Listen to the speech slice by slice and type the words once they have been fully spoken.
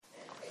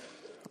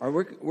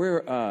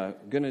We're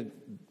going to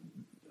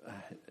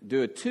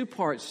do a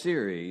two-part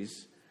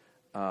series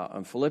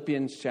on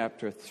Philippians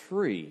chapter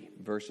 3,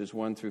 verses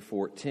 1 through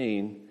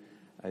 14,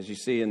 as you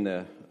see in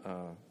the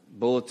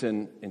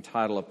bulletin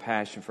entitled A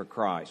Passion for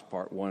Christ,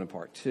 Part 1 and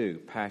Part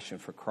 2, Passion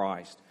for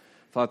Christ.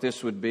 Thought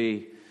this would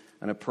be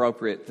an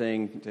appropriate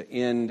thing to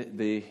end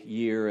the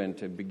year and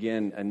to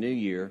begin a new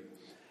year.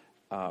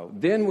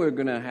 Then we're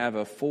going to have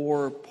a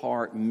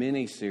 4-part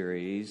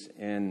mini-series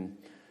in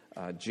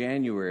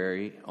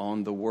January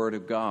on the Word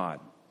of God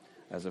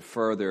as a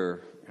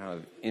further kind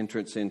of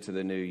entrance into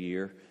the new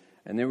year.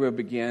 And then we'll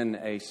begin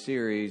a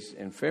series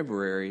in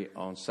February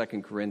on 2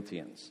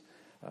 Corinthians.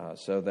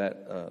 So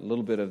that a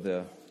little bit of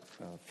the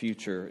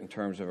future in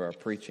terms of our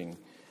preaching.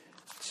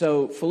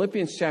 So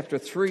Philippians chapter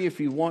 3, if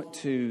you want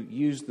to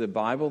use the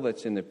Bible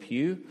that's in the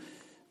pew,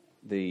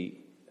 you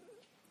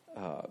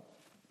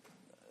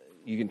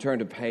can turn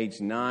to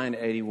page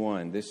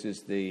 981. This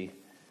is the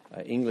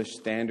English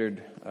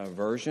Standard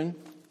Version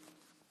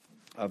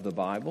of the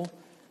Bible.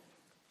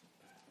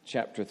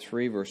 Chapter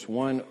 3, verse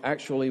 1.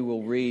 Actually,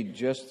 we'll read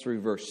just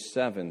through verse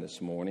 7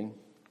 this morning.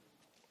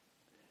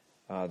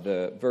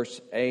 The verse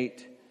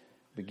 8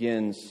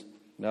 begins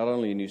not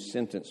only a new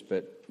sentence,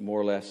 but more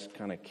or less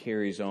kind of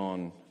carries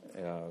on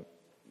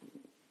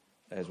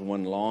as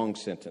one long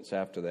sentence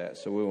after that.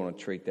 So we want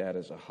to treat that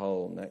as a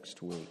whole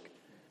next week.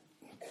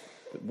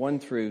 But 1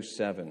 through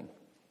 7.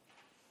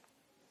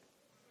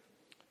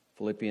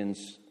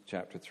 Philippians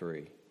chapter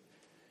 3.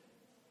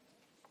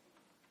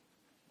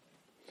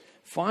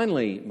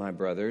 Finally, my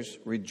brothers,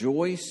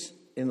 rejoice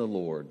in the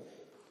Lord.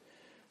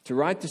 To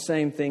write the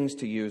same things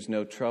to you is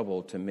no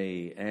trouble to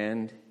me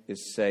and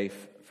is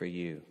safe for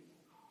you.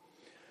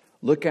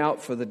 Look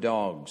out for the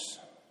dogs.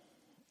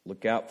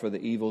 Look out for the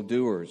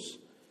evildoers.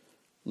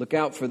 Look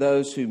out for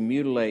those who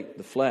mutilate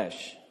the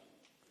flesh.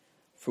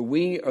 For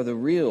we are the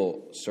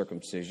real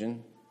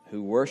circumcision,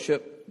 who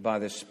worship by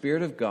the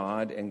Spirit of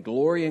God and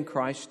glory in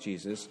Christ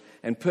Jesus,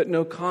 and put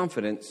no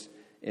confidence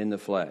in the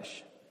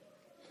flesh.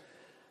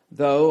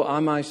 Though I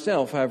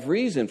myself have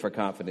reason for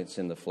confidence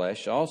in the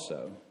flesh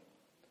also.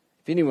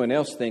 If anyone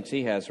else thinks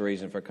he has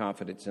reason for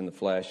confidence in the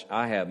flesh,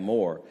 I have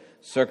more.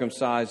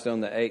 Circumcised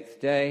on the 8th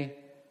day,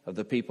 of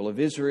the people of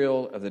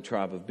Israel, of the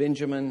tribe of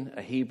Benjamin,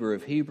 a Hebrew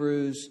of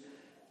Hebrews,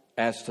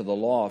 as to the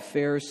law, a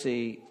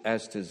Pharisee,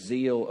 as to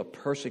zeal, a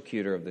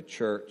persecutor of the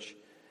church,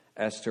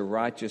 as to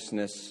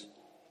righteousness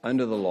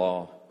under the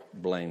law,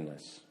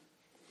 blameless.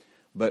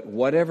 But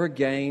whatever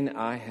gain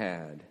I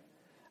had,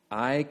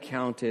 I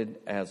counted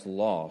as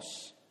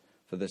loss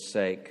for the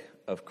sake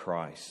of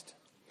Christ.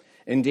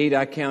 Indeed,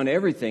 I count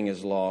everything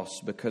as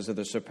loss because of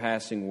the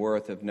surpassing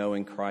worth of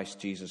knowing Christ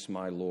Jesus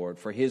my Lord.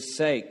 For His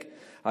sake,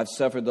 I've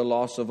suffered the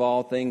loss of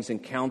all things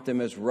and count them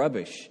as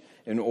rubbish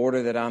in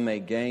order that I may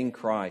gain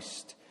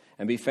Christ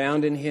and be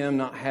found in Him,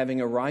 not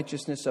having a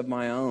righteousness of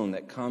my own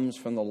that comes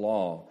from the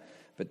law,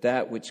 but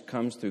that which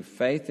comes through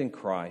faith in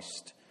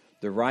Christ,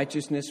 the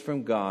righteousness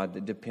from God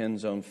that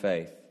depends on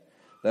faith,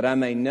 that I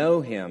may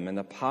know Him and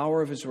the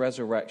power of His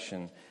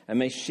resurrection and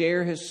may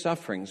share His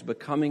sufferings,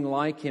 becoming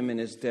like Him in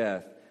His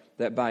death,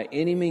 that by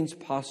any means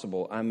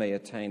possible I may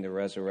attain the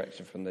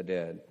resurrection from the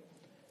dead.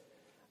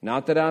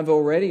 Not that I've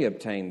already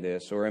obtained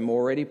this or am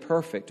already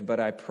perfect, but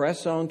I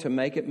press on to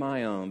make it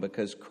my own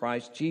because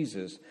Christ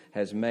Jesus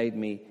has made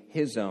me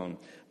His own.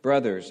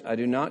 Brothers, I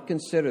do not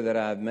consider that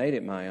I have made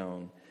it my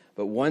own,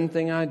 but one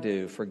thing I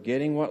do,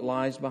 forgetting what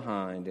lies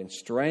behind and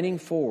straining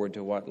forward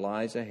to what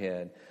lies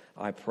ahead,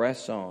 I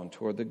press on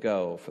toward the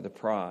goal for the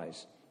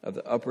prize of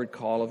the upward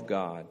call of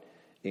God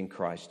in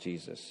Christ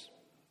Jesus.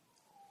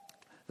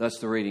 That's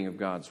the reading of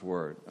God's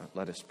Word.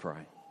 Let us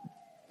pray.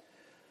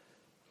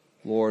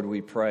 Lord,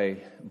 we pray,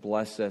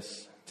 bless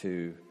us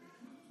to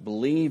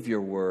believe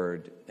Your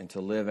Word and to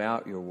live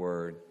out Your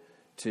Word,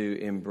 to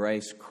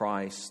embrace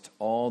Christ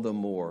all the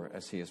more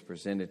as He is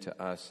presented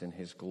to us in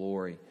His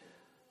glory,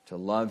 to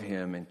love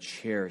Him and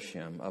cherish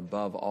Him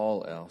above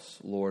all else.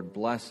 Lord,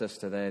 bless us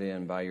to that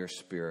end by Your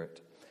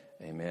Spirit.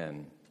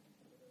 Amen.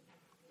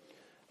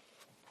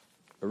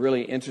 A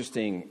really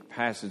interesting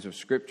passage of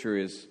Scripture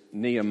is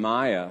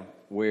Nehemiah,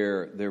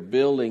 where they're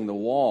building the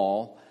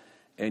wall,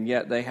 and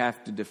yet they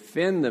have to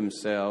defend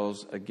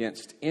themselves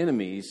against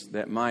enemies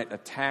that might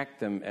attack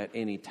them at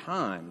any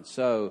time.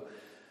 So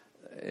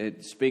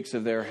it speaks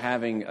of their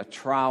having a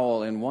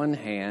trowel in one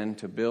hand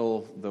to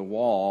build the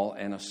wall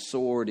and a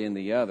sword in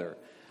the other.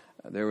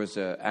 There was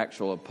a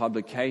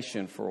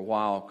publication for a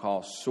while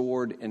called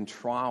Sword and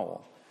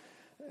Trowel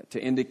to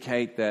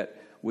indicate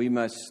that we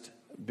must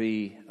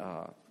be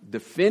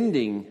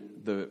defending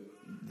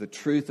the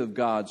truth of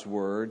God's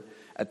Word,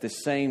 at the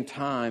same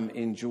time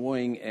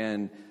enjoying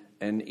and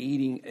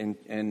eating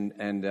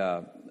and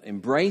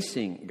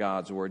embracing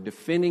God's Word,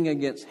 defending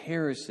against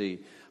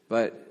heresy,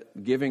 but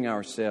giving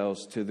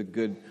ourselves to the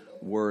good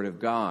Word of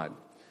God.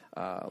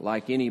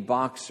 Like any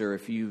boxer,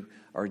 if you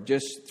are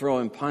just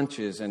throwing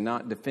punches and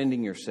not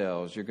defending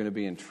yourselves, you're going to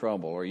be in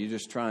trouble. Or you're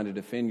just trying to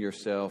defend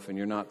yourself and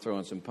you're not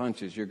throwing some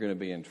punches, you're going to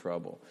be in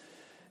trouble.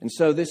 And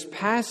so this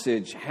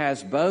passage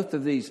has both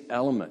of these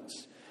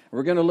elements.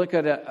 We're going to look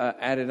at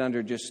it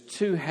under just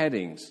two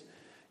headings.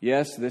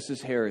 Yes, this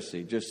is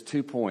heresy. Just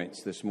 2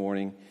 points this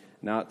morning,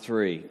 not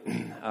 3.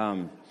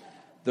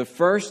 The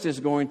first is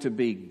going to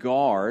be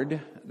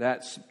guard.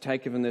 That's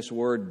taken from this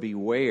word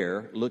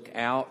beware, look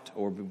out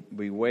or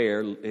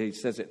beware. He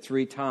says it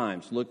 3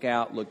 times. Look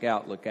out, look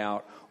out, look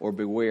out, or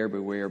beware,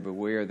 beware,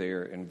 beware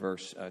there in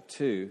verse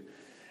 2.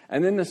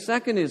 And then the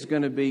second is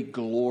going to be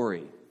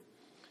glory.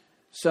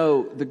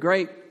 So the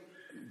great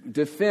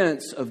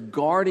defense of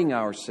guarding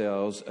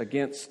ourselves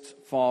against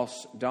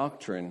false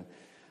doctrine.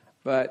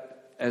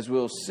 But as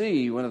we'll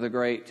see, one of the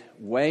great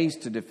ways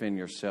to defend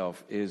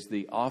yourself is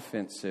the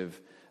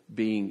offensive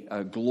being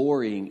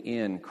glorying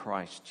in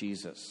Christ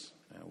Jesus.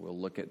 We'll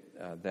look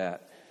at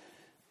that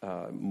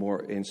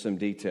more in some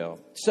detail.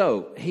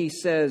 So he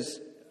says,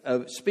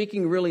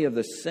 speaking really of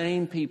the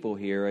same people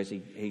here, as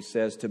he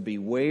says, to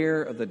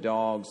beware of the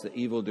dogs, the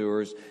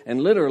evildoers,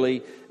 and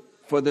literally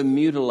for the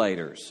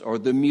mutilators or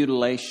the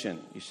mutilation.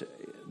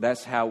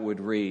 That's how it would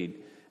read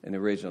in the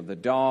original. The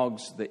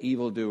dogs, the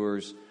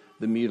evildoers,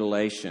 the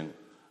mutilation.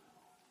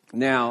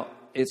 Now,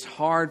 it's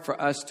hard for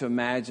us to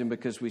imagine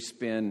because we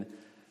spend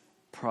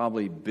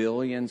probably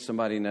billions,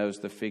 somebody knows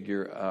the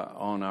figure,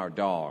 on our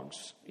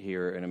dogs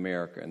here in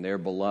America, and they're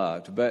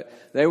beloved. But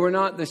they were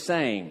not the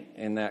same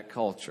in that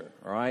culture,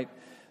 all right?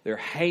 They're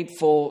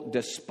hateful,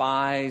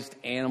 despised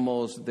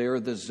animals. They're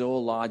the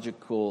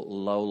zoological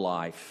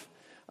lowlife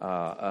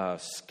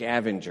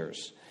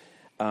scavengers.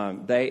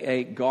 They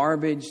ate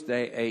garbage.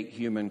 They ate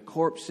human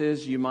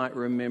corpses. You might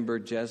remember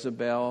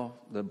Jezebel.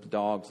 The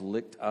dogs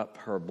licked up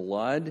her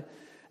blood.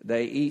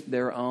 They eat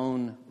their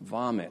own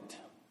vomit,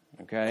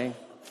 okay?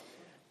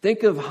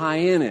 Think of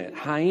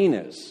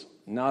hyenas,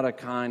 not a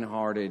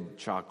kind-hearted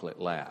chocolate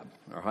lab,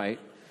 all right?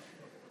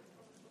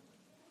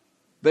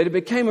 But it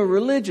became a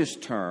religious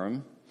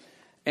term,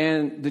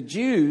 and the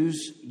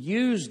Jews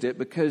used it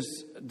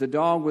because the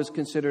dog was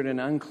considered an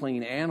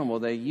unclean animal.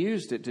 They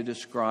used it to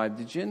describe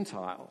the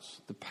Gentiles,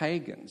 the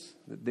pagans,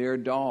 their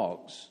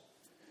dogs.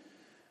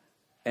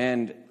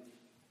 And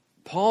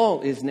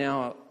Paul is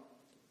now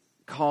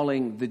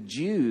calling the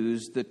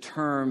Jews the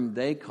term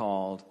they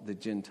called the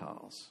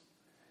Gentiles.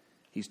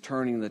 He's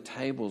turning the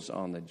tables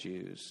on the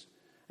Jews.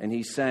 And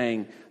he's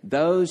saying,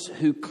 those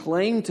who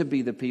claim to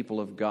be the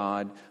people of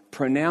God,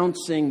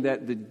 pronouncing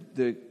that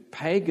the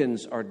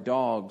pagans are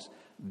dogs,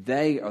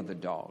 they are the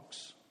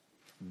dogs.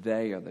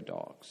 They are the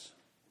dogs.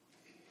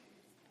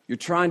 You're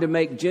trying to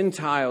make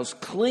Gentiles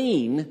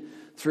clean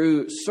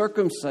through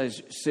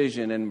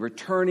circumcision and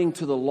returning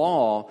to the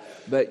law,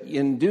 but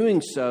in doing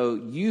so,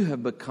 you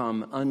have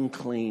become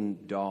unclean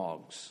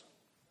dogs.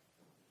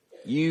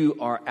 You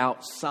are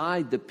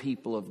outside the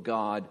people of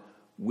God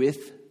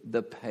with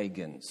the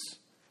pagans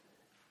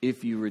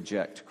if you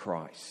reject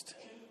Christ.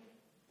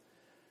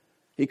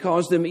 He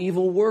calls them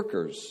evil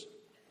workers.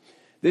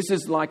 This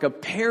is like a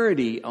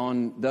parody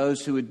on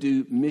those who would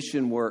do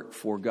mission work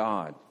for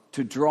God,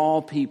 to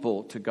draw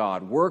people to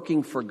God,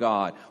 working for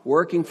God,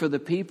 working for the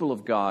people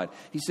of God.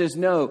 He says,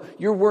 no,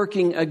 you're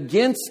working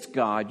against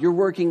God. You're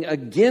working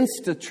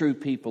against the true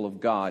people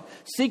of God,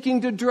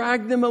 seeking to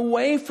drag them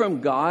away from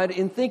God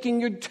and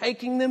thinking you're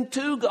taking them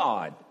to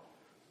God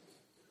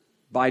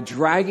by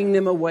dragging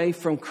them away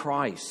from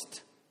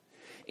Christ.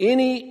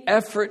 Any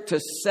effort to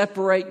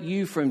separate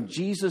you from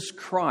Jesus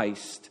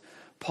Christ,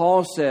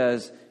 Paul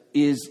says,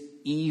 is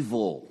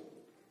evil.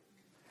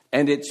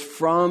 And it's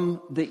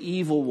from the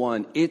evil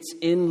one. It's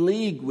in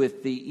league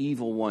with the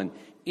evil one.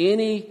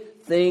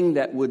 Anything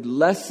that would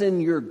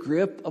lessen your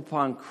grip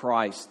upon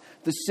Christ,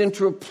 the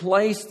central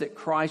place that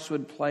Christ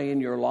would play in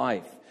your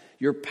life,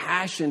 your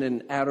passion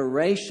and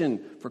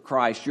adoration for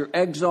Christ, your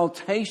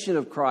exaltation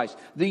of Christ,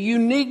 the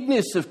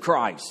uniqueness of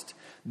Christ,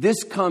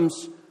 this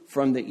comes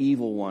from the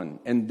evil one.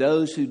 And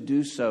those who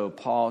do so,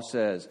 Paul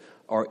says,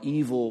 are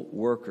evil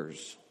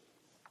workers.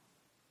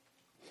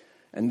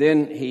 And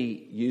then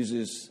he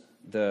uses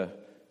the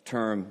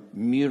term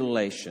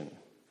mutilation.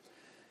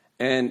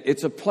 And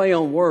it's a play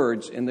on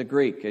words in the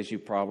Greek, as you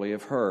probably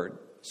have heard.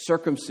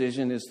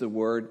 Circumcision is the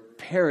word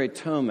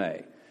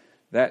peritome.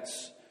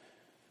 That's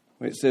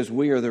when it says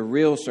we are the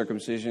real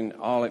circumcision,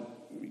 all it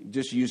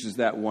just uses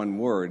that one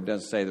word. It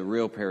doesn't say the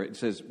real it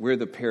says we're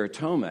the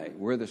peritome,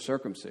 we're the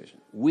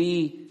circumcision.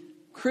 We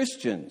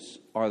Christians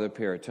are the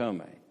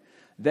peritome.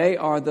 They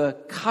are the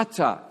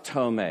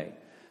katatome.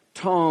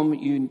 Tome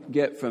you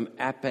get from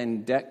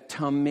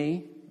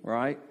appendectomy,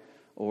 right?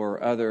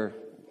 Or other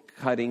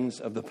cuttings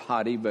of the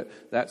body, but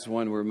that's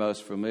one we're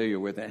most familiar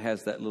with. It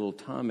has that little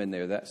tome in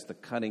there. That's the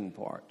cutting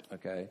part,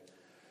 okay?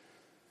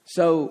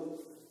 So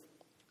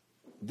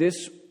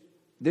this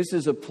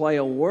is a play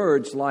on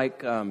words,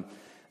 like a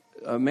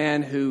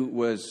man who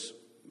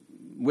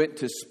went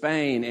to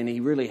Spain and he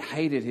really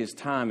hated his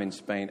time in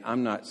Spain.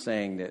 I'm not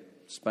saying that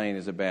Spain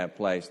is a bad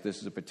place. This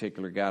is a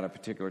particular guy at a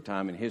particular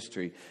time in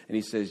history. And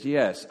he says,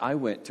 yes, I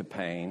went to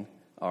Spain,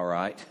 all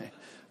right,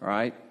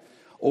 right?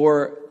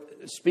 Or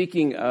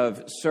speaking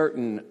of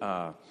certain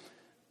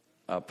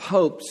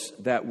popes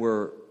that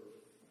were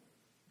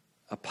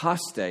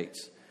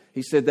apostates,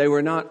 he said they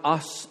were not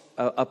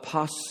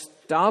apostates,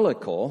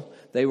 apostolical,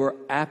 they were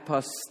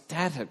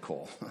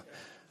apostatical.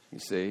 You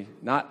see,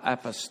 not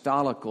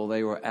apostolical,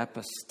 they were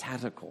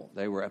apostatical.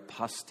 They were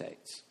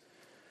apostates.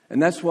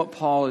 And that's what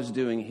Paul is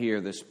doing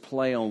here, this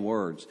play on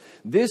words.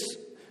 The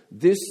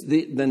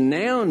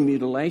noun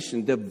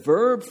mutilation, the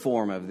verb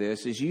form of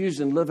this is used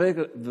in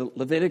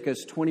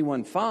Leviticus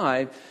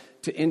 21:5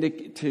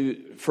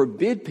 to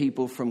forbid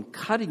people from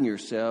cutting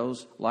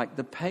yourselves like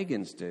the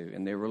pagans do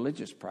in their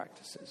religious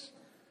practices.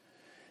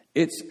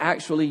 It's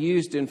actually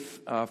used in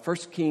 1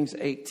 Kings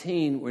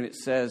 18 when it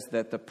says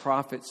that the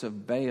prophets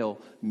of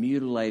Baal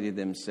mutilated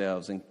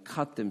themselves and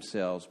cut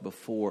themselves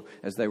before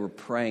as they were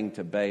praying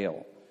to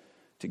Baal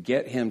to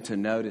get him to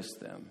notice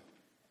them.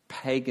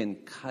 Pagan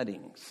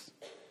cuttings.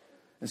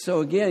 And so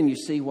again, you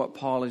see what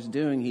Paul is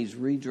doing. He's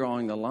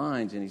redrawing the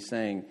lines and he's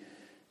saying,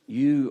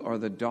 you are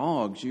the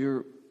dogs.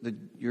 You're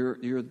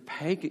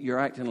pagan. You're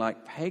acting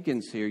like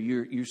pagans here.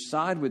 You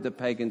side with the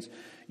pagans.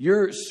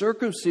 Your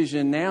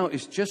circumcision now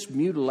is just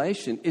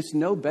mutilation. It's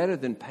no better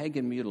than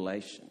pagan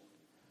mutilation.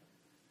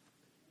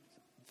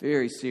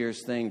 Very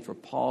serious thing for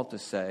Paul to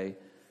say,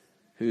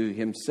 who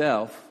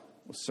himself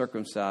was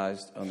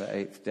circumcised on the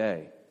 8th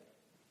day.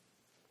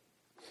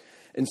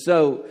 And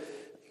so,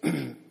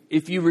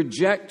 if you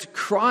reject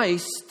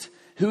Christ,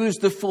 who is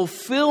the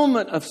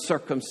fulfillment of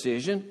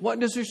circumcision, what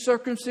does your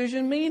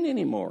circumcision mean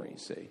anymore, you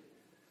see?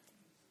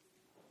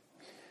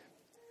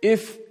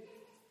 If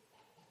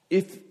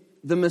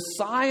the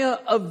Messiah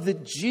of the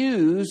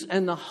Jews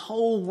and the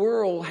whole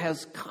world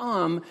has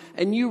come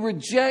and you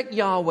reject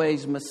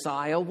Yahweh's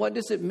Messiah, what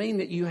does it mean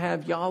that you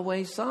have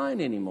Yahweh's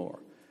sign anymore?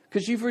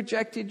 Because you've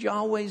rejected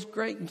Yahweh's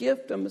great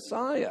gift, the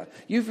Messiah.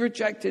 You've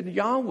rejected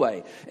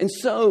Yahweh. And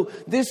so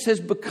this has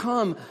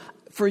become,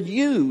 for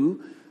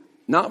you,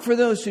 not for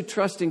those who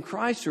trust in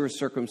Christ who are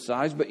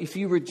circumcised, but if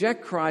you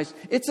reject Christ,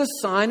 it's a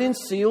sign and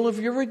seal of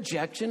your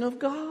rejection of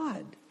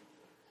God.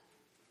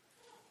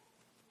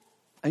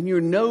 And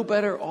you're no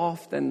better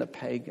off than the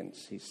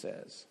pagans, he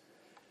says.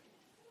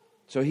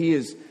 So he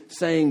is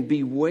saying,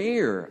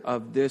 beware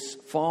of this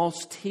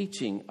false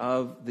teaching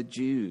of the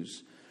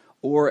Jews,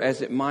 or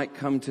as it might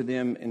come to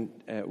them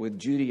with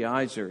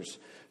Judaizers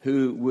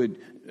who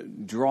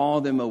would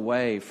draw them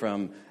away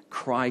from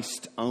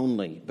Christ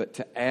only, but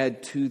to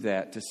add to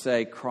that, to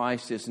say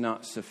Christ is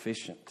not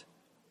sufficient.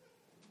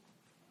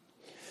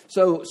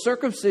 So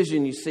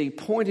circumcision, you see,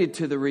 pointed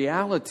to the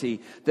reality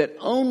that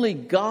only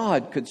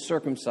God could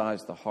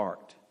circumcise the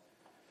heart.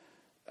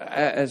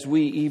 As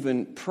we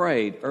even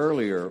prayed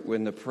earlier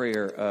in the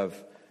prayer of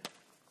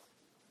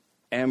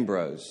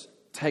Ambrose,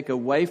 take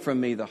away from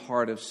me the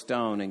heart of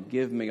stone and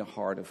give me a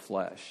heart of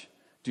flesh.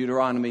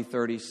 Deuteronomy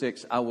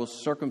 36, I will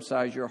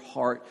circumcise your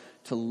heart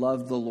to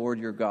love the Lord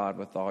your God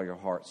with all your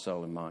heart,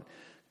 soul, and mind.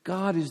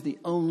 God is the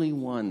only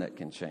one that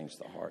can change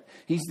the heart.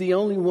 He's the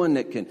only one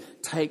that can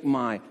take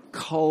my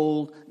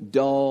cold,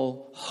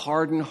 dull,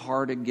 hardened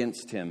heart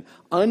against him,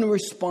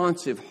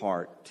 unresponsive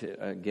heart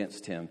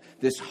against him,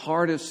 this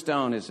heart of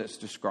stone as it's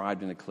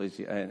described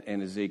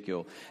in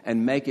Ezekiel,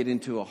 and make it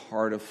into a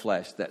heart of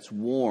flesh that's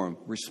warm,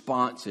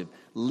 responsive,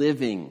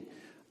 living,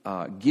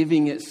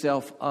 giving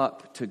itself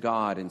up to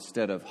God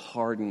instead of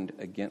hardened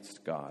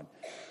against God.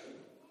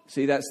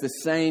 See, that's the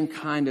same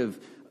kind of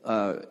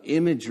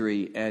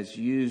imagery as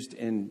used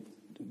in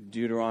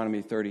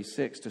Deuteronomy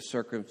 36 to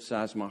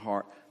circumcise my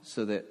heart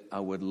so that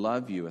I would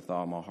love you with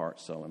all my heart,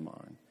 soul, and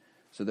mind.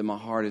 So that my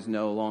heart is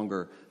no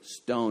longer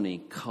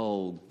stony,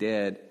 cold,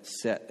 dead,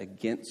 set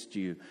against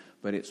you,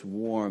 but it's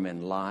warm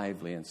and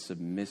lively and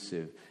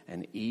submissive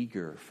and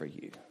eager for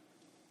you.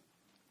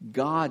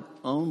 God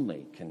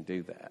only can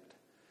do that.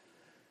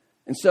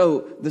 And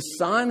so the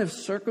sign of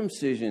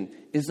circumcision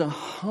is a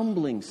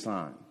humbling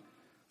sign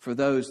for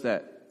those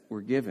that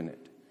were given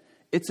it.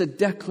 It's a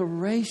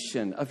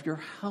declaration of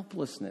your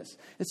helplessness.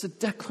 It's a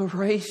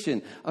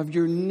declaration of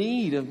your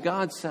need of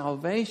God's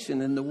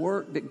salvation and the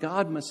work that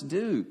God must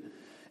do.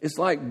 It's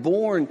like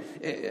born.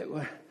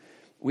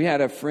 We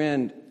had a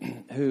friend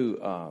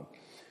who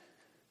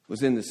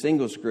was in the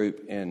singles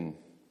group in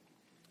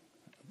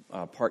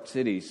Park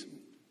Cities,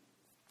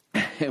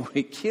 and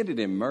we kidded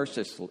him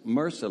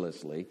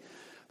mercilessly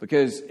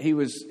because he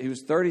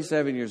was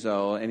 37 years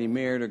old and he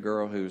married a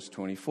girl who was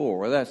 24.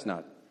 Well, that's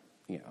not.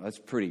 That's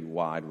pretty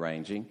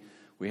wide-ranging.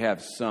 We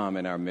have some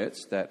in our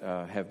midst that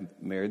have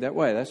married that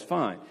way. That's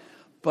fine.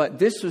 But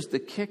this was the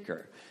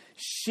kicker.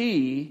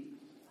 She,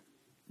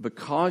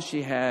 because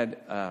she had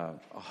a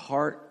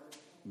heart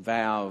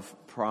valve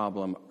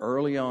problem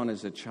early on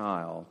as a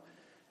child,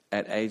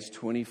 at age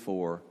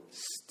 24,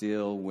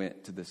 still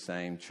went to the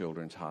same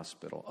children's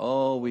hospital.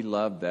 Oh, we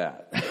love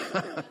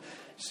that.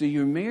 So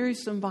you marry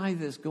somebody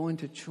that's going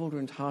to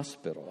children's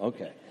hospital.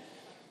 Okay.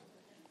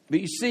 But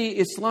you see,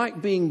 it's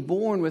like being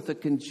born with a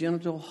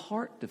congenital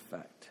heart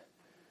defect.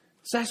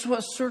 So that's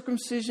what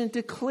circumcision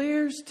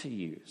declares to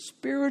you.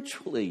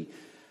 Spiritually,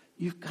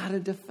 you've got a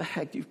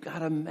defect. You've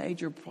got a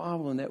major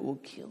problem that will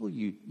kill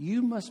you.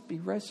 You must be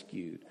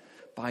rescued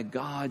by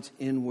God's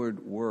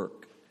inward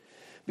work.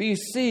 But you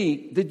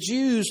see, the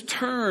Jews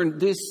turned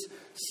this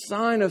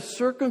sign of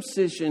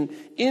circumcision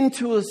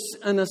into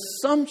an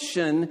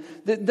assumption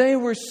that they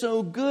were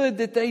so good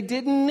that they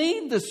didn't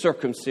need the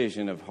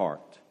circumcision of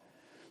heart.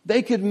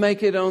 They could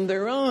make it on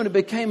their own. It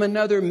became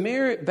another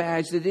merit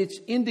badge that it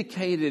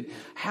indicated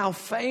how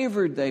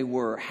favored they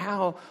were,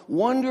 how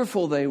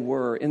wonderful they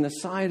were in the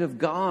sight of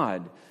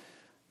God,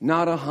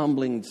 not a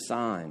humbling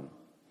sign.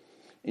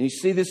 And you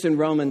see this in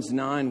Romans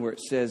 9 where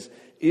it says,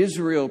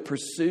 Israel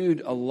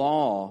pursued a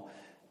law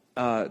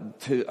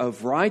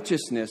of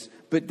righteousness,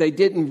 but they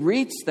didn't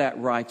reach that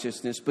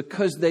righteousness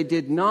because they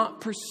did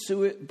not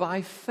pursue it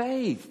by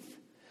faith,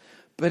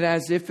 but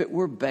as if it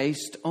were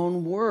based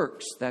on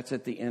works. That's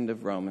at the end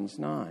of Romans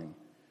 9.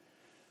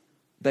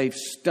 They've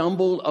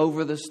stumbled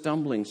over the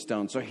stumbling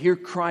stone. So here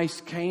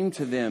Christ came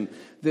to them,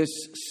 this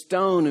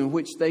stone in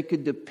which they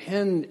could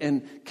depend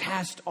and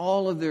cast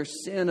all of their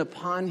sin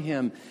upon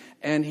Him.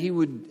 And He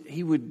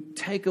would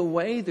take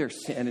away their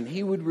sin and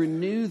He would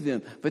renew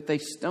them. But they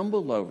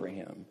stumbled over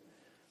Him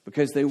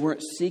because they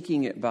weren't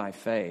seeking it by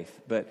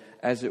faith, but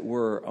as it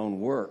were on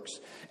works.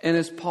 And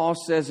as Paul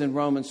says in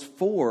Romans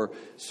 4,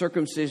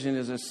 circumcision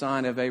is a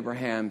sign of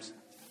Abraham's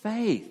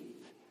faith,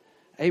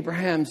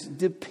 Abraham's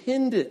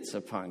dependence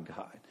upon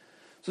God.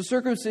 So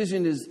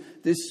circumcision is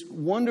this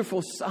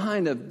wonderful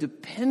sign of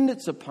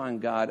dependence upon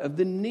God, of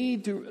the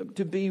need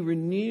to be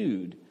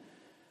renewed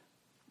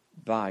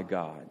by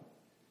God.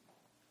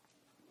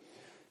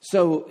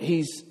 So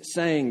he's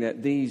saying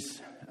that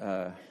these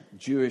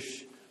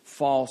Jewish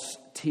false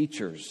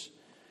teachers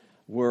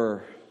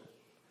were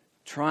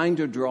trying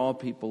to draw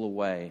people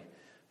away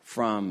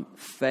from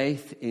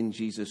faith in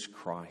Jesus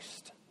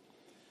Christ,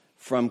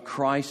 from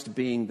Christ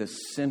being the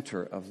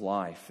center of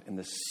life and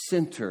the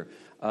center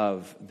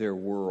of their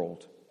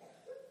world.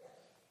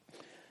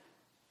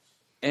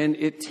 And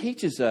it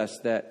teaches us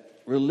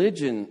that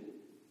religion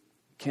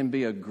can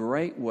be a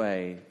great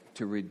way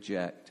to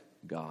reject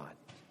God.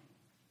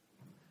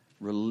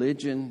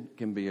 Religion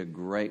can be a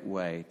great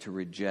way to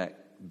reject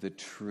the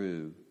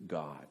true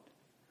God.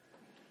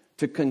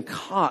 To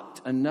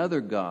concoct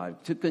another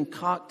God, to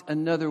concoct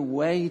another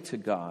way to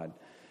God,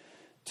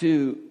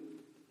 to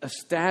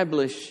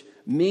establish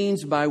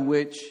means by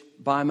which,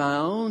 by my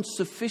own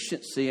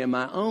sufficiency and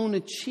my own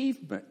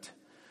achievement,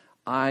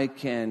 I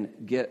can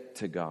get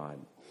to God.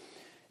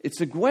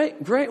 It's a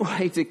great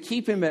way to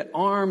keep Him at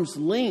arm's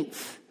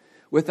length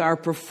with our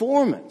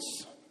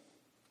performance.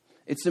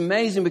 It's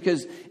amazing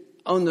because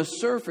on the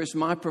surface,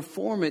 my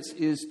performance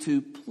is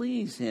to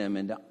please Him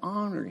and to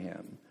honor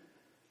Him.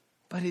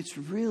 But it's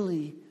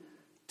really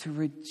to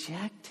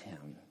reject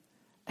Him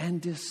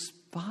and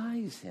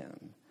despise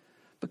Him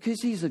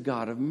because He's a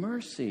God of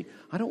mercy.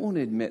 I don't want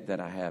to admit that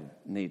I have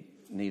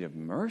need of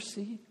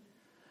mercy.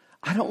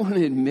 I don't want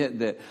to admit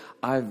that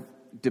I've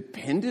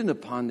dependent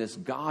upon this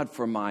God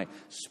for my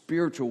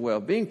spiritual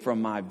well-being, for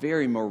my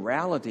very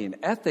morality and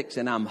ethics,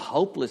 and I'm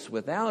hopeless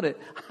without it.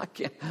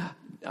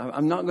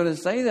 I'm not going to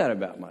say that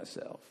about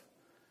myself.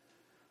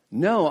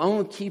 No, I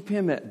want to keep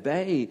Him at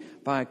bay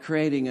by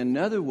creating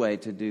another way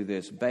to do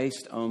this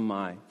based on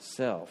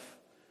myself.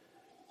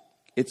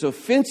 It's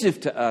offensive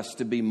to us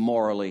to be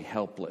morally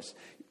helpless.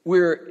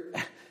 We're,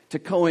 to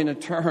coin a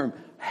term,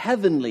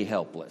 heavenly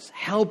helpless,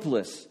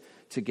 helpless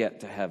to get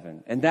to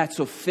heaven. And that's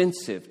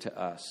offensive to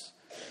us.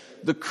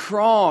 The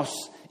cross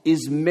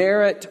is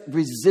merit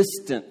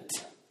resistant,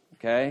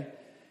 okay?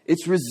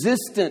 It's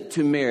resistant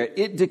to merit.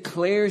 It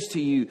declares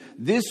to you,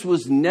 this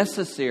was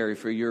necessary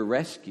for your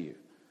rescue.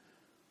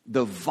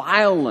 The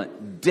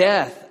violent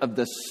death of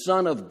the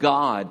Son of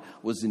God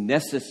was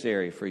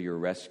necessary for your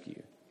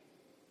rescue.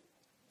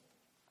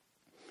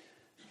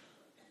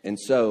 And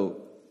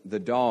so the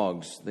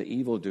dogs, the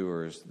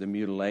evildoers, the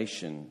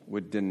mutilation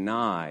would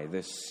deny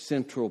this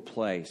central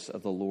place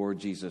of the Lord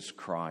Jesus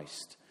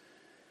Christ.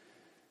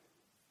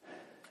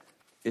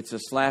 It's a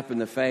slap in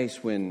the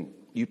face when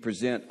you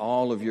present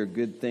all of your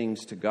good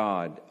things to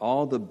God,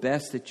 all the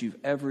best that you've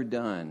ever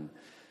done,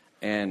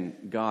 and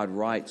God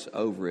writes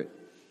over it,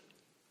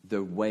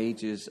 the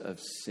wages of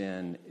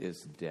sin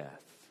is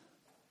death.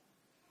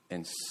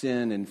 And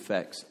sin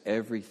infects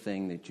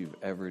everything that you've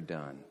ever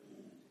done.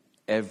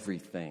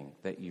 Everything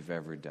that you've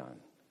ever done.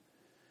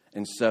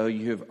 And so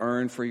you have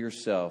earned for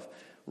yourself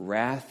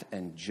wrath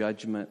and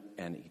judgment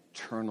and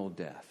eternal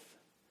death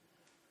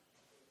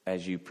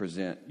as you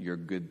present your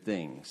good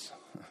things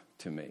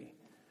to me.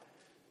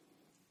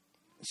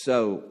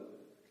 So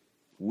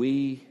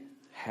we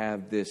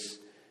have this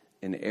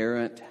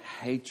inerrant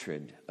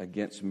hatred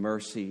against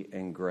mercy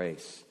and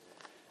grace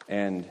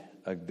and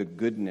the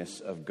goodness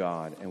of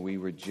God, and we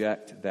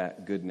reject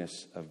that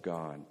goodness of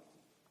God.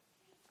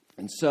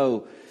 And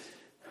so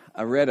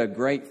I read a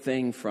great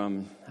thing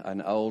from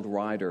an old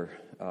writer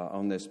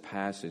on this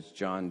passage,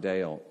 John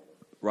Dale,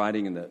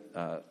 writing in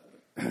the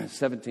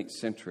 17th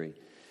century.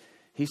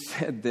 He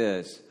said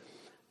this,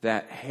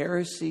 that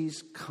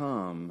heresies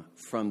come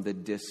from the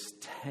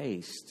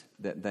distaste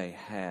that they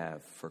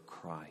have for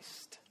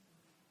Christ.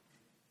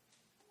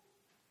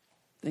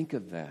 Think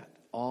of that.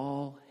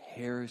 All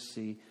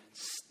heresy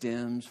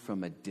stems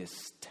from a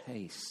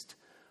distaste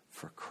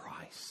for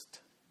Christ.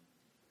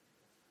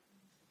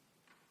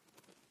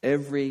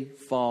 Every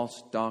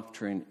false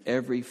doctrine,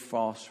 every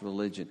false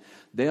religion,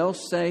 they'll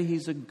say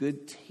he's a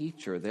good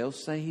teacher. They'll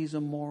say he's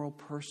a moral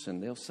person.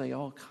 They'll say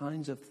all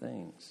kinds of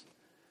things.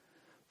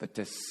 But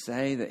to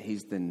say that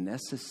he's the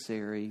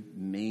necessary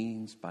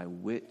means by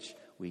which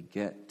we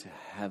get to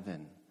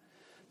heaven,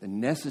 the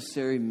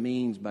necessary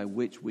means by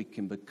which we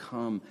can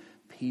become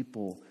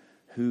people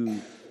who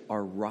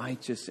are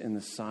righteous in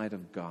the sight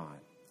of God,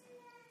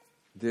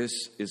 this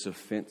is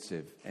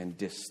offensive and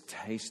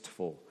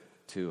distasteful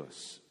to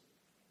us.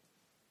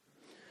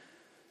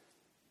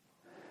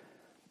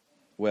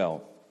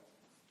 Well,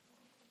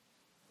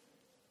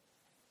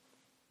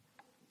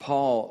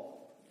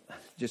 Paul,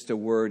 just a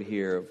word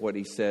here of what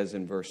he says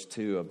in verse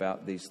 2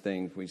 about these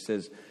things. He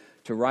says,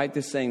 to write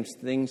the same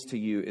things to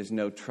you is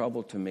no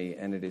trouble to me,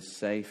 and it is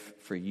safe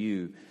for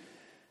you.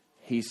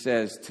 He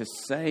says to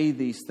say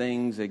these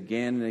things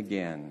again and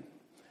again,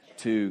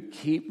 to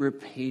keep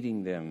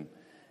repeating them,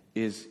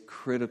 is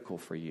critical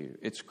for you.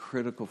 It's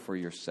critical for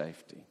your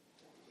safety.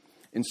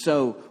 And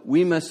so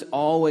we must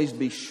always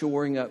be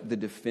shoring up the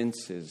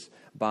defenses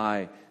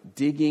by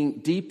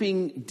deepening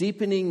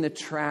the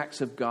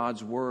tracks of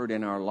God's Word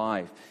in our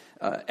life,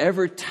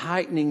 ever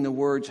tightening the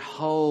Word's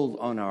hold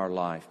on our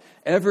life,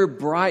 ever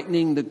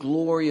brightening the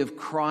glory of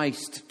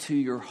Christ to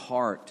your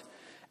heart,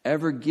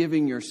 ever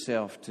giving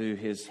yourself to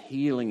His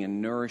healing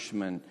and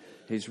nourishment,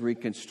 His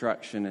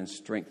reconstruction and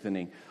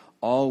strengthening,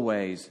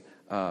 always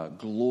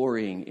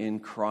glorying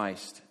in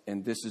Christ.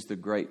 And this is the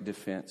great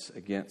defense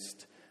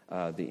against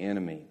the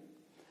enemy.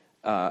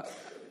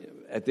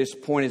 At this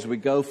point, as we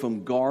go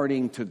from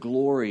guarding to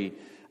glory,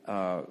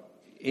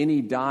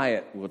 any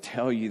diet will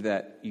tell you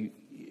that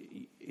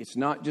it's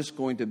not just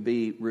going to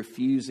be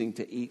refusing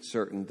to eat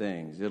certain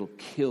things. It'll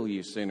kill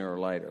you sooner or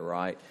later,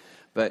 right?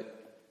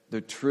 But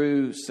the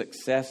true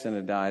success in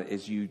a diet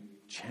is you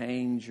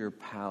change your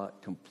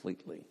palate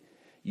completely.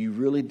 You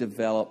really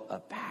develop a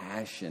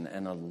passion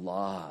and a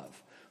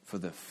love for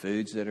the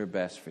foods that are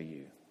best for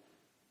you.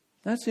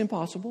 That's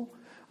impossible.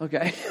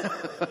 Okay.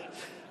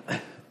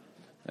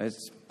 It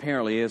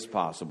apparently is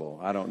possible.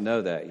 I don't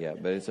know that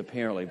yet, but it's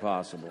apparently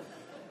possible.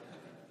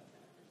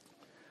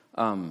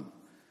 And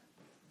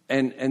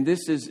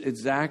this is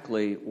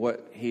exactly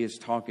what he is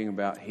talking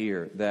about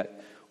here,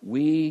 that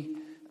we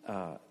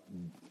are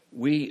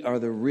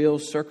the real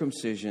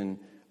circumcision.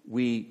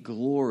 We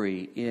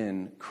glory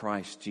in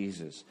Christ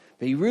Jesus.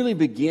 But he really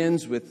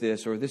begins with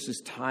this, or this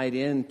is tied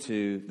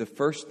into the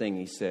first thing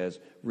he says,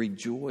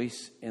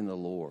 rejoice in the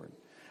Lord.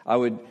 I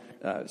would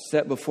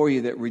set before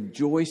you that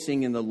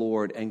rejoicing in the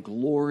Lord and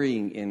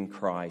glorying in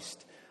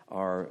Christ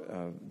are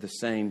the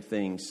same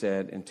thing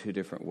said in two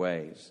different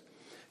ways.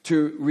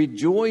 To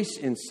rejoice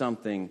in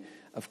something,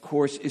 of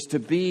course, is to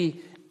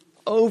be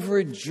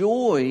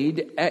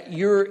overjoyed at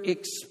your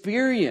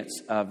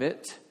experience of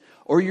it,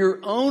 or your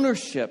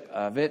ownership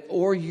of it,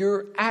 or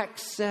your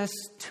access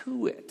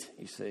to it,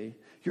 you see.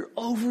 You're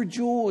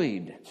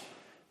overjoyed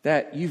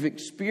that you've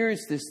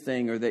experienced this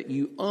thing, or that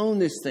you own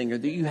this thing, or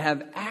that you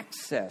have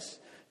access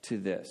to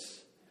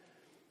this.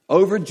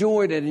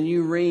 Overjoyed at a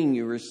new ring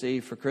you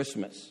receive for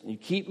Christmas. You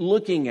keep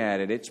looking at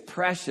it. It's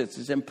precious.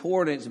 It's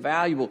important. It's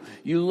valuable.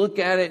 You look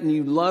at it and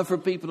you love for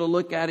people to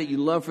look at it. You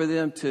love for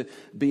them to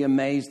be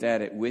amazed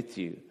at it with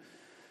you.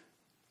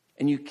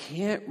 And you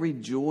can't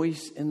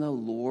rejoice in the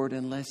Lord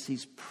unless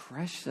He's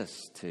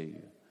precious to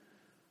you.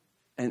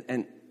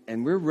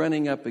 And we're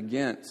running up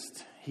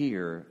against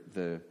here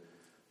the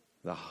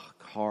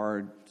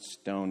hard,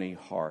 stony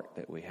heart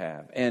that we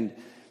have. And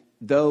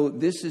though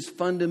this is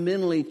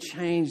fundamentally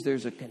changed,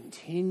 there's a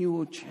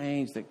continual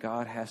change that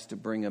God has to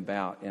bring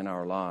about in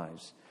our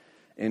lives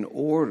in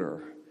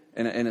order,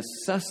 and a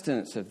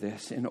sustenance of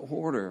this, in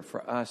order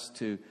for us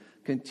to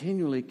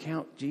continually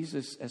count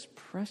Jesus as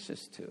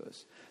precious to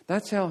us.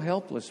 That's how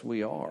helpless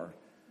we are.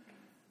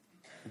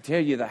 I tell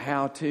you the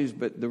how-tos,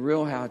 but the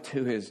real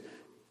how-to is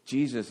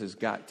Jesus has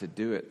got to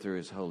do it through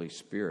His Holy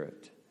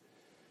Spirit.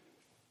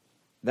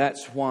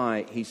 That's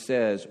why he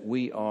says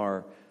we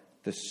are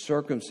the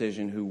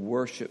circumcision who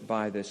worship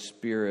by the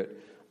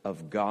Spirit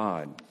of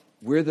God.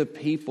 We're the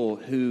people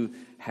who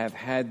have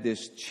had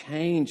this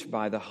change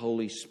by the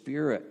Holy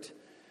Spirit.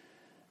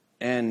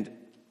 And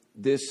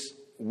this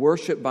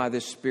worship by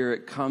the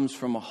Spirit comes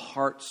from a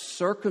heart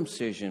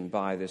circumcision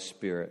by the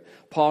Spirit.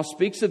 Paul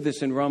speaks of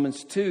this in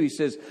Romans 2. He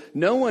says,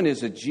 no one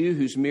is a Jew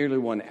who's merely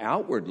one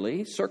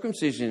outwardly.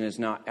 Circumcision is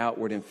not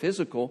outward and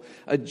physical.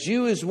 A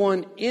Jew is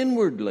one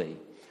inwardly.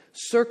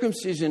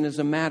 Circumcision is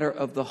a matter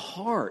of the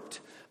heart,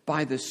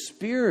 by the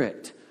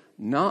Spirit,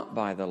 not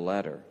by the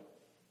letter.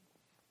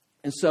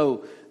 And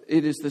so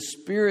it is the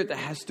Spirit that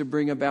has to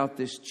bring about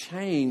this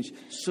change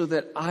so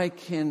that I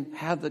can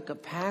have the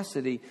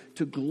capacity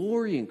to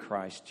glory in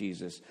Christ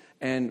Jesus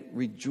and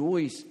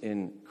rejoice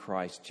in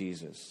Christ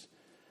Jesus.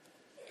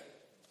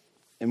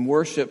 And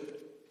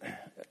worship,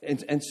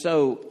 and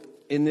so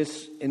in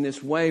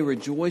this way,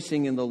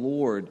 rejoicing in the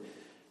Lord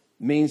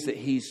means that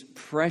He's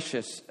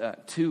precious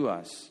to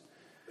us.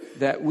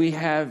 that we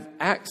have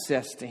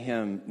access to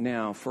Him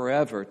now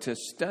forever, to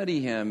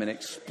study Him and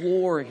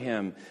explore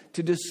Him,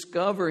 to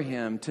discover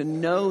Him, to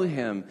know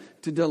Him,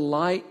 to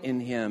delight in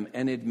Him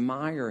and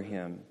admire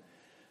Him.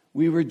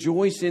 We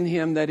rejoice in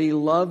Him that He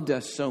loved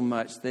us so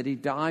much that He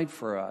died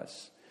for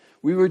us.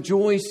 We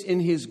rejoice in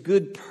His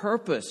good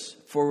purpose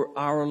for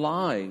our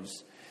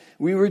lives.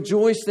 We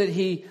rejoice that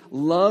He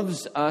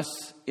loves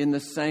us in the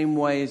same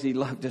way as He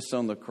loved us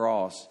on the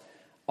cross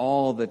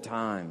all the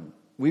time.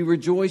 We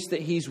rejoice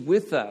that He's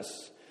with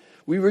us.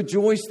 We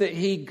rejoice that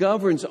He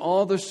governs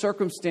all the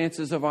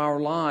circumstances of our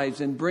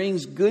lives and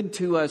brings good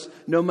to us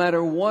no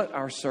matter what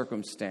our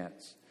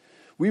circumstance.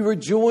 We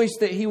rejoice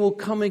that He will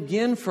come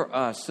again for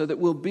us so that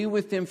we'll be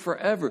with Him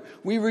forever.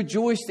 We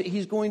rejoice that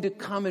He's going to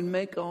come and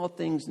make all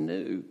things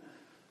new.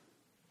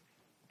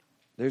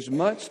 There's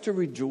much to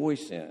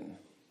rejoice in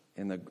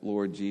the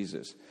Lord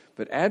Jesus.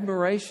 But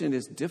admiration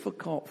is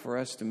difficult for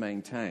us to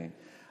maintain.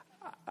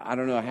 I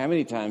don't know how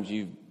many times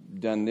you've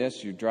done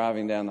this. You're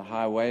driving down the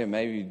highway and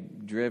maybe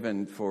you've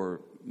driven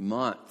for a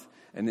month.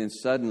 And then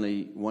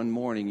suddenly one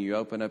morning you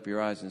open up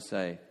your eyes and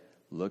say,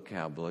 look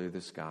how blue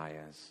the sky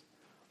is.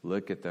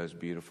 Look at those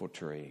beautiful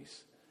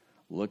trees.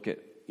 Look at,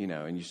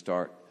 and you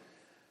start.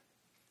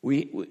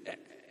 And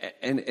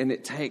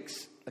it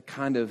takes a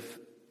kind of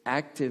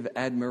active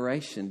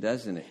admiration,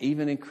 doesn't it?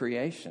 Even in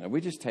creation.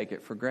 We just take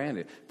it for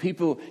granted.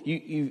 People,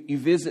 you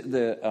visit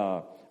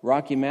the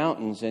Rocky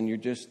Mountains and you're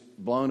just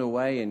blown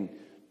away, and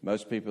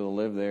most people who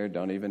live there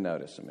don't even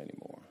notice them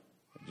anymore.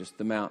 Just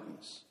the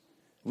mountains.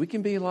 We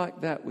can be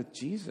like that with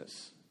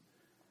Jesus.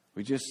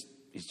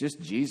 He's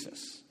just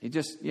Jesus. He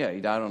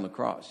died on the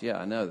cross. Yeah,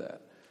 I know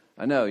that.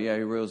 I know, He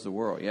rules the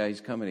world. Yeah,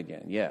 He's coming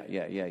again. Yeah.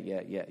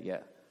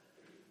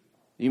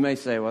 You may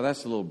say, well,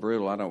 that's a little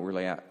brutal. I don't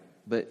really...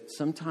 But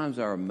sometimes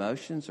our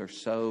emotions are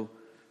so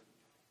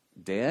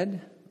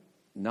dead,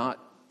 not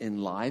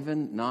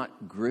enlivened,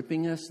 not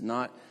gripping us,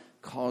 not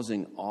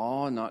causing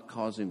awe, not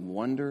causing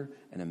wonder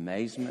and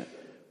amazement.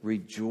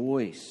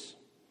 Rejoice.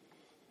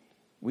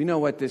 We know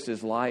what this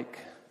is like,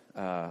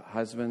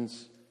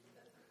 husbands,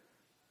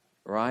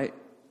 right?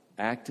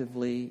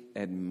 Actively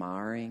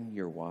admiring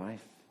your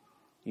wife.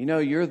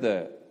 You're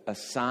the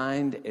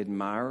assigned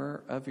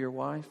admirer of your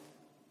wife.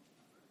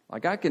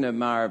 Like I can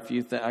admire a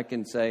few things. I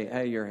can say,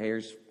 hey, your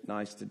hair's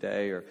nice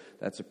today, or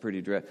that's a pretty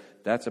dress.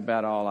 That's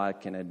about all I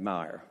can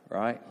admire,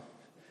 right?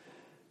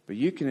 But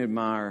you can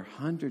admire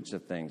hundreds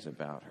of things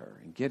about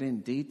her and get in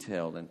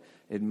detail and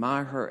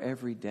admire her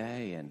every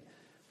day and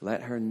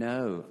let her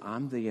know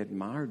I'm the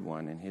admired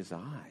one in His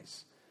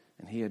eyes.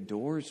 And He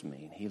adores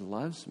me and He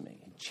loves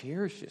me and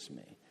cherishes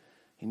me.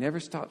 He never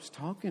stops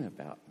talking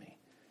about me.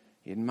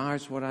 He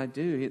admires what I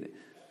do.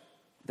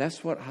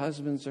 That's what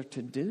husbands are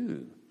to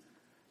do.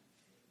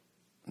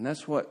 And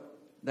that's what,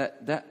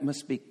 that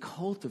must be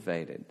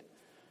cultivated.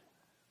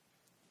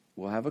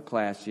 We'll have a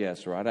class,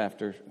 yes, right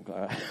after.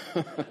 But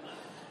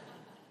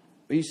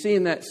you see,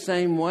 in that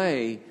same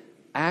way,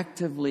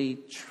 actively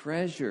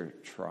treasure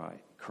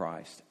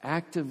Christ.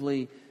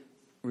 Actively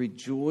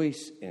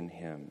rejoice in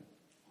Him.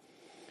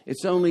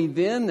 It's only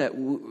then that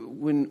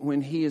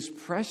when He is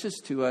precious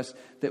to us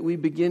that we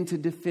begin to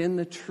defend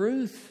the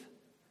truth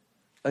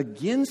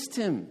against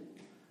Him.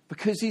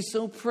 Because He's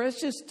so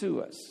precious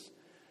to us.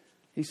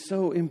 He's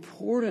so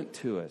important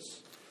to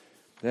us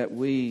that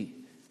we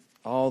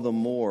all the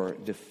more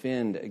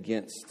defend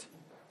against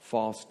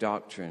false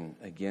doctrine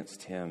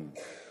against Him.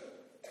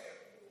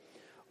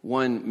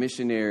 One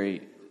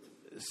missionary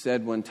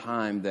said one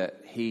time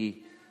that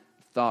he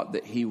thought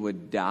that he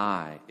would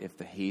die if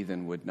the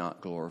heathen would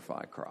not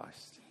glorify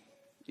Christ.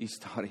 He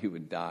thought he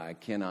would die. I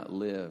cannot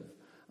live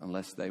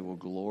unless they will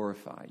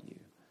glorify you.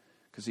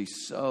 Because he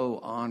so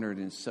honored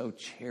and so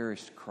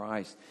cherished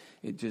Christ,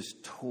 it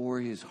just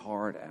tore his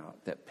heart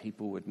out that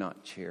people would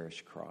not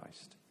cherish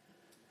Christ.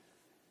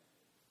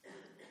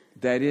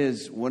 That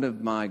is one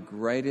of my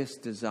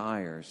greatest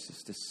desires,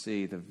 is to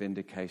see the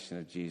vindication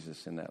of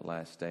Jesus in that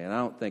last day. And I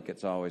don't think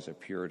it's always a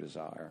pure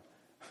desire.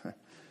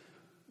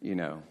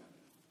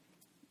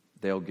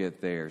 They'll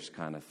get theirs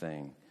kind of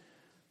thing.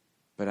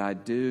 But I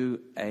do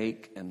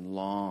ache and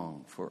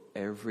long for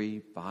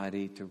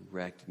everybody to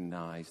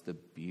recognize the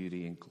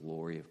beauty and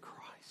glory of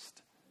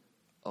Christ.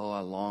 Oh,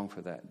 I long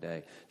for that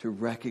day to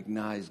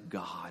recognize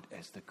God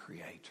as the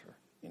Creator,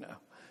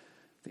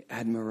 the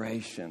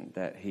admiration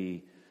that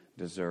He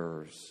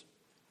deserves.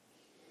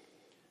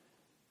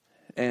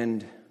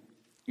 And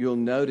you'll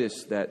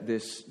notice that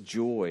this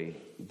joy,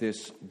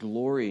 this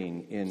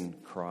glorying in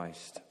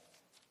Christ,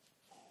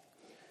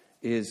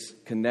 is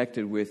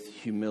connected with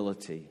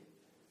humility.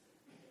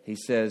 He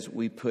says,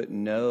 we put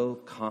no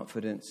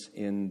confidence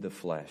in the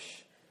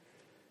flesh.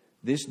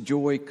 This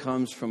joy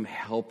comes from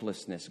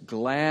helplessness,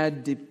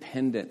 glad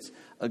dependence,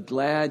 a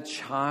glad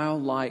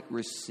childlike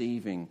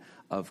receiving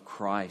of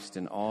Christ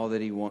and all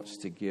that He wants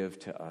to give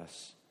to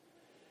us.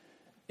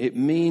 It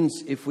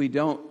means if we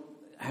don't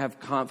have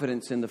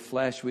confidence in the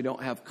flesh, we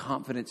don't have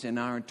confidence in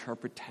our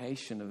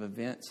interpretation of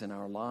events in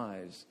our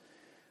lives.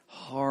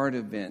 Hard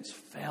events,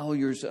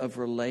 failures of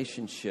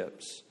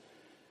relationships,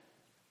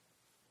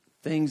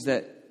 things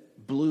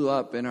that blew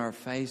up in our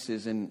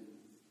faces, and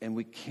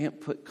we can't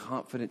put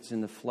confidence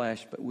in the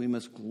flesh, but we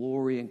must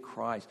glory in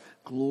Christ,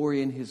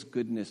 glory in His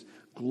goodness,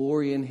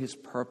 glory in His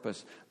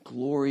purpose,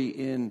 glory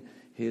in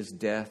His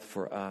death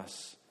for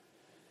us.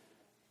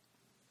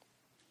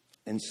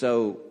 And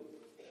so,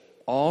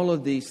 all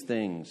of these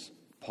things,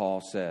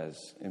 Paul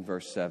says in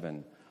verse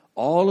 7,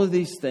 all of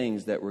these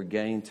things that were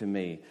gained to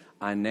me,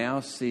 I now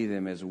see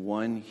them as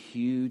one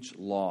huge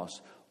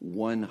loss,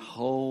 one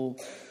whole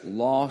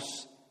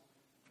loss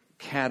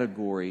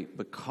category,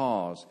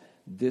 because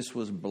this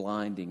was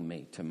blinding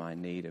me to my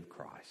need of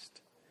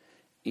Christ.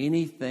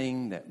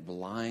 Anything that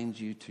blinds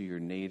you to your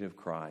need of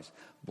Christ,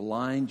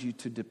 blinds you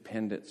to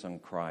dependence on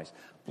Christ,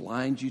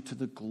 blinds you to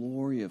the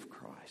glory of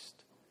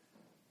Christ.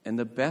 And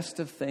the best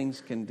of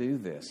things can do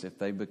this if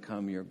they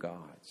become your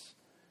gods.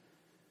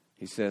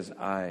 He says,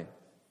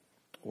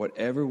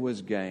 whatever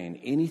was gained,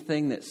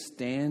 anything that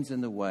stands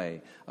in the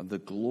way of the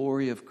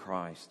glory of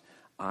Christ,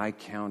 I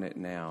count it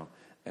now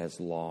as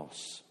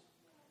loss.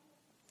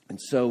 And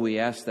so we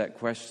ask that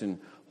question,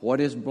 what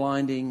is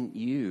blinding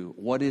you?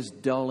 What is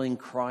dulling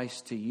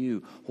Christ to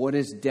you? What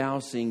is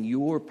dousing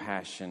your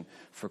passion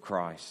for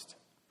Christ?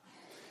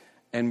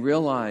 And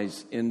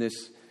realize in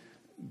this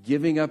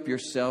giving up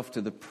yourself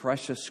to the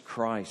precious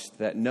Christ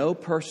that no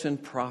person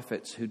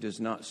profits who does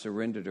not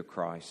surrender to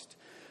Christ.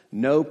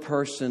 No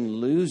person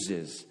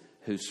loses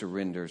who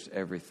surrenders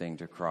everything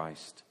to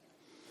Christ.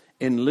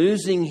 In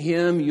losing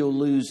Him, you'll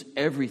lose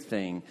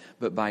everything,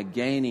 but by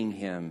gaining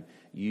Him,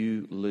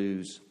 you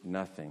lose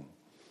nothing.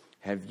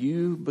 Have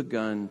you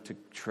begun to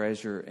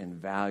treasure and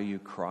value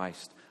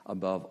Christ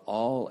above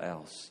all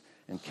else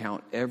and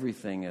count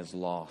everything as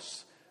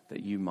loss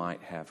that you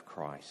might have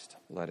Christ?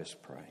 Let us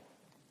pray.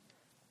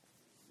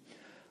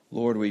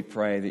 Lord, we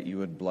pray that you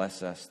would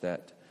bless us,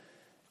 that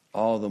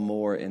all the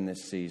more in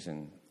this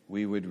season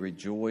we would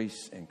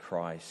rejoice in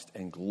Christ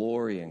and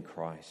glory in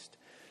Christ,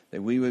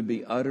 that we would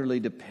be utterly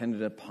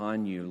dependent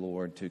upon you,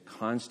 Lord, to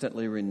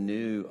constantly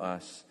renew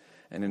us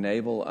and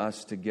enable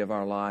us to give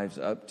our lives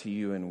up to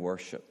you in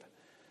worship.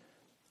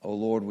 Oh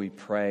Lord, we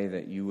pray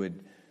that you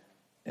would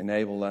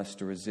enable us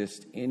to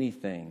resist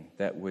anything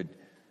that would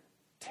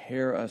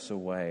tear us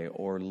away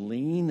or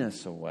lean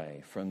us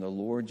away from the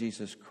Lord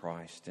Jesus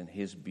Christ and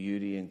His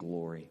beauty and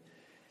glory,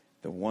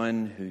 the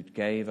one who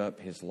gave up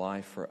His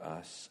life for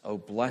us. Oh,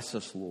 bless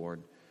us,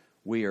 Lord.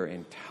 We are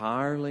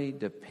entirely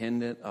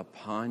dependent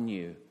upon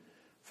you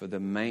for the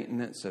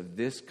maintenance of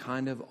this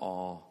kind of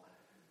awe,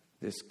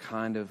 this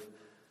kind of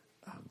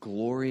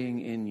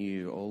glorying in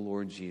you, oh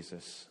Lord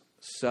Jesus.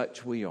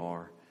 Such we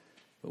are,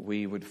 but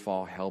we would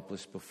fall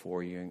helpless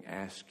before you and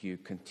ask you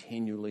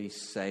continually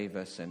save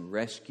us and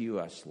rescue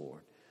us,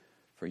 Lord,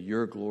 for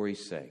your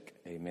glory's sake.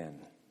 Amen.